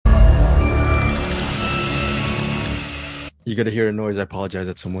You got to hear a noise. I apologize.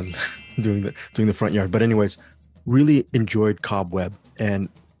 That's someone doing the front yard. But anyways, really enjoyed Cobweb. And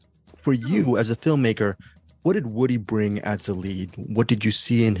for you as a filmmaker, what did Woody bring as the lead? What did you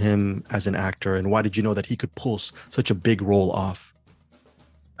see in him as an actor, and why did you know that he could pull such a big role off?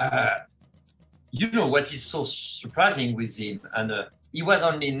 Uh, what is so surprising with him, and he was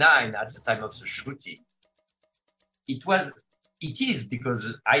only 9 at the time of the shooting. It was, it is because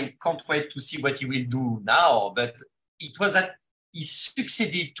I can't wait to see what he will do now. But it was that he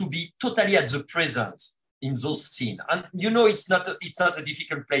succeeded to be totally at the present in those scenes, and it's not a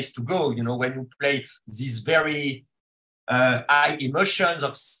difficult place to go. When you play these very high emotions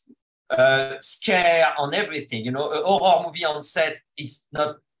of scare on everything. A horror movie on set, it's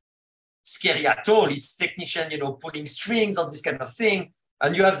not scary at all. It's technician, pulling strings on this kind of thing.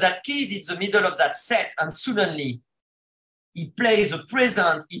 And you have that kid in the middle of that set, and suddenly he plays the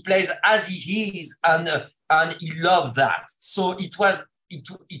present, he plays as he is, and he loved that. So it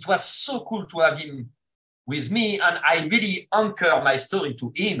was so cool to have him with me, and I really anchor my story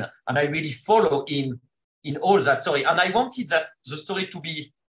to him, and I really follow him in all that story. And I wanted that the story to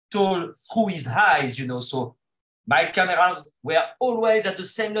be told through his eyes. So my cameras were always at the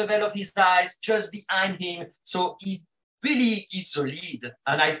same level of his eyes, just behind him. So he really gives a lead,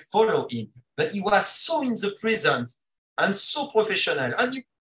 and I follow him. But he was so in the present and so professional, and he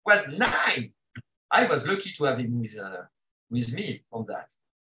was 9. I was lucky to have him with me on that.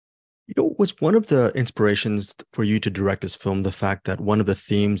 Was one of the inspirations for you to direct this film the fact that one of the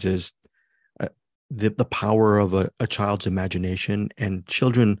themes is the power of a child's imagination, and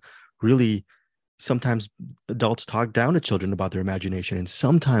children really sometimes adults talk down to children about their imagination, and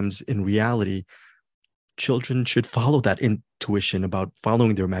sometimes in reality children should follow that intuition about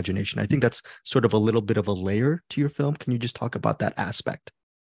following their imagination. I think that's sort of a little bit of a layer to your film. Can you just talk about that aspect?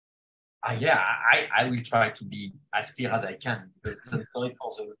 Yeah, I will try to be as clear as I can, because sorry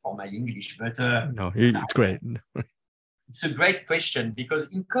for my English, but No, it's great. it's a great question,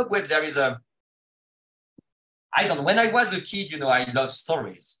 because in Cobweb there is a, I don't know, when I was a kid, I love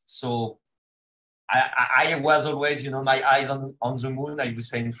stories. So I was always, my eyes on the moon, I would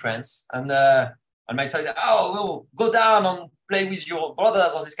say in France. And my side, oh, go down and play with your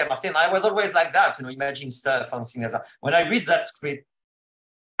brothers or this kind of thing. I was always like that, imagining stuff and things like that. When I read that script,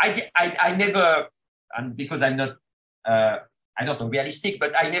 I never, and because I'm not, I don't know, realistic,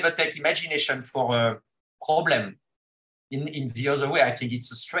 but I never take imagination for a problem in the other way. I think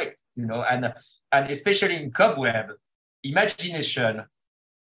it's a straight, and especially in Cobweb, imagination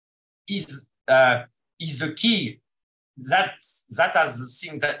is is the key. That has the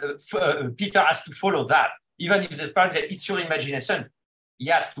thing that Peter has to follow that. Even if the parents say it's your imagination, he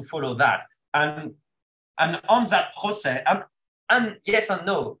has to follow that. And on that process, and yes and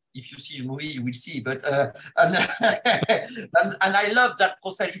no. If you see the movie, you will see. But and I love that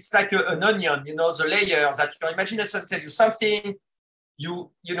process. It's like an onion, the layers that your imagination tell you something.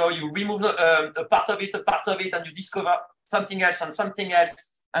 You remove a part of it, and you discover something else and something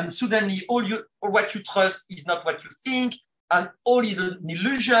else. And suddenly, all what you trust is not what you think, and all is an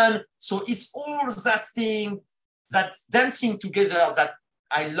illusion. So it's all that thing, that dancing together, that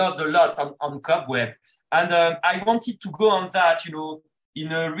I loved a lot on Cobweb. And I wanted to go on that,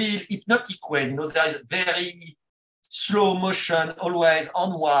 in a real hypnotic way. There is very slow motion, always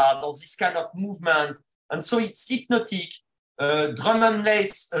onward, or this kind of movement. And so it's hypnotic. Drum and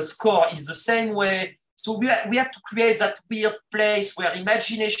bass score is the same way. So we have to create that weird place where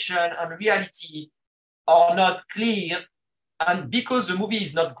imagination and reality are not clear. And because the movie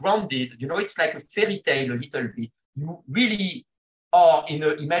is not grounded, it's like a fairy tale a little bit. You really are in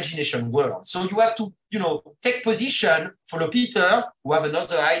an imagination world. So you have to, take position, follow Peter, who have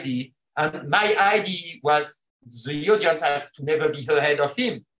another idea. And my idea was the audience has to never be ahead of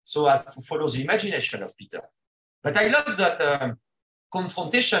him, so as to follow the imagination of Peter. But I love that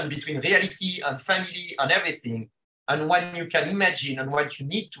confrontation between reality and family and everything, and when you can imagine and what you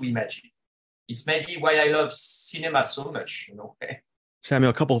need to imagine. It's maybe why I love cinema so much.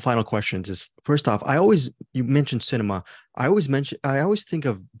 Samuel, a couple of final questions is first off, you mentioned cinema. I always think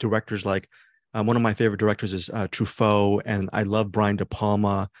of directors like one of my favorite directors is Truffaut, and I love Brian De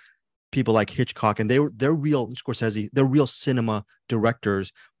Palma, people like Hitchcock, and they're real Scorsese, they're real cinema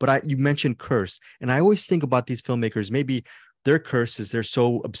directors. But you mentioned curse, and I always think about these filmmakers, maybe their curse is they're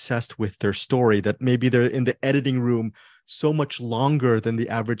so obsessed with their story that maybe they're in the editing room so much longer than the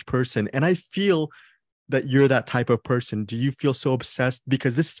average person. And I feel that you're that type of person. Do you feel so obsessed?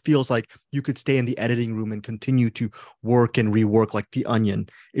 Because this feels like you could stay in the editing room and continue to work and rework like the onion.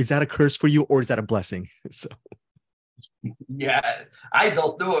 Is that a curse for you, or is that a blessing? So Yeah, I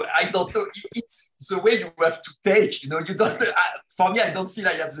don't know. I don't know. It's the way you have to take. You know, you don't. For me, I don't feel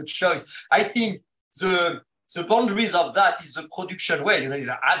I have the choice. I think the boundaries of that is the production way. You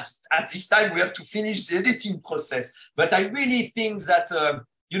know, at this time we have to finish the editing process. But I really think that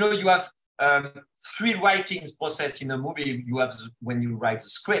you know, you have three writing process in a movie. You have when you write the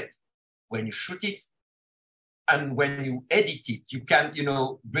script, when you shoot it, and when you edit it, you can, you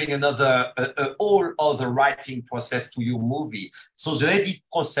know, bring another a whole other writing process to your movie. So the edit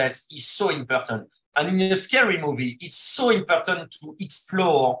process is so important. And in a scary movie, it's so important to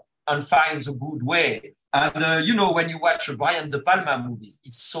explore and find the good way. And you know, when you watch a Brian De Palma movies,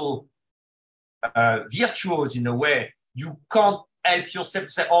 it's so virtuous in a way. You can't help yourself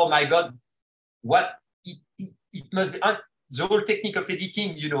to say, "Oh my God, what it must be." And the whole technique of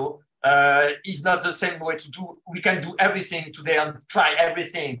editing, you know, is not the same way to do. We can do everything today and try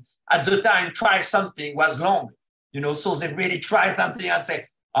everything. At the time, try something was long, you know, so they really try something and say,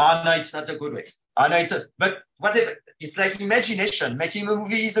 oh, no, it's not a good way. Oh, no, but whatever. It's like imagination. Making a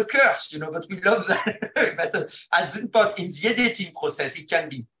movie is a curse, you know, but we love that. But at this point, in the editing process, it can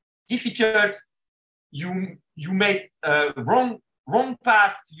be difficult. You make wrong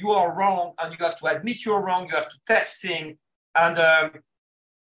path, you are wrong, and you have to admit you're wrong, you have to test things. And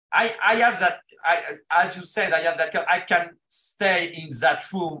I have that, as you said, I have that, I can stay in that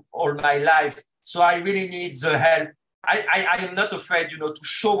room all my life. So I really need the help. I am not afraid, you know, to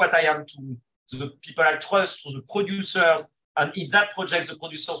show what I am to the people I trust, to the producers. And in that project, the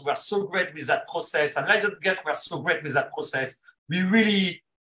producers were so great with that process. And Lionsgate were so great with that process. We really,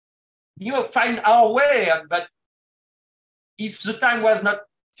 you know, find our way. But if the time was not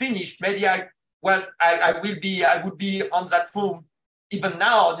finished, maybe I would be on that room even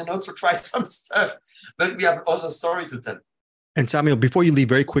now, you know, to try some stuff. But we have other story to tell. And Samuel, before you leave,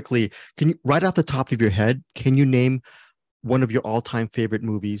 very quickly, can you, right off the top of your head, can you name one of your all-time favorite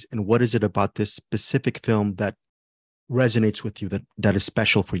movies, and what is it about this specific film that resonates with you, that is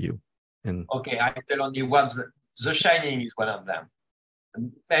special for you? And okay, I tell only one. The Shining is one of them.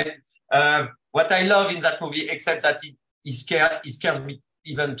 And what I love in that movie, except that it scares me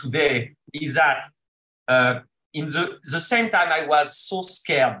even today, is that in the same time I was so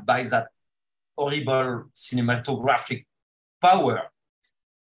scared by that horrible cinematographic power,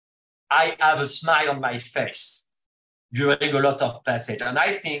 I have a smile on my face during a lot of passage. And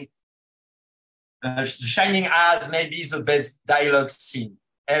I think Shining has maybe the best dialogue scene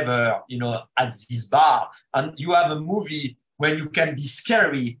ever, you know, at this bar. And you have a movie when you can be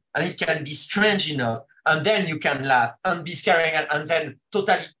scary and it can be strange enough, and then you can laugh and be scary and then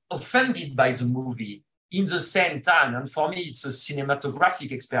totally offended by the movie in the same time. And for me, it's a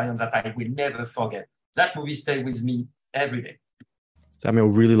cinematographic experience that I will never forget. That movie stays with me every day. Samuel,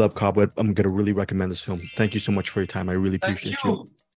 really love Cobweb. I'm going to really recommend this film. Thank you so much for your time. I really appreciate you.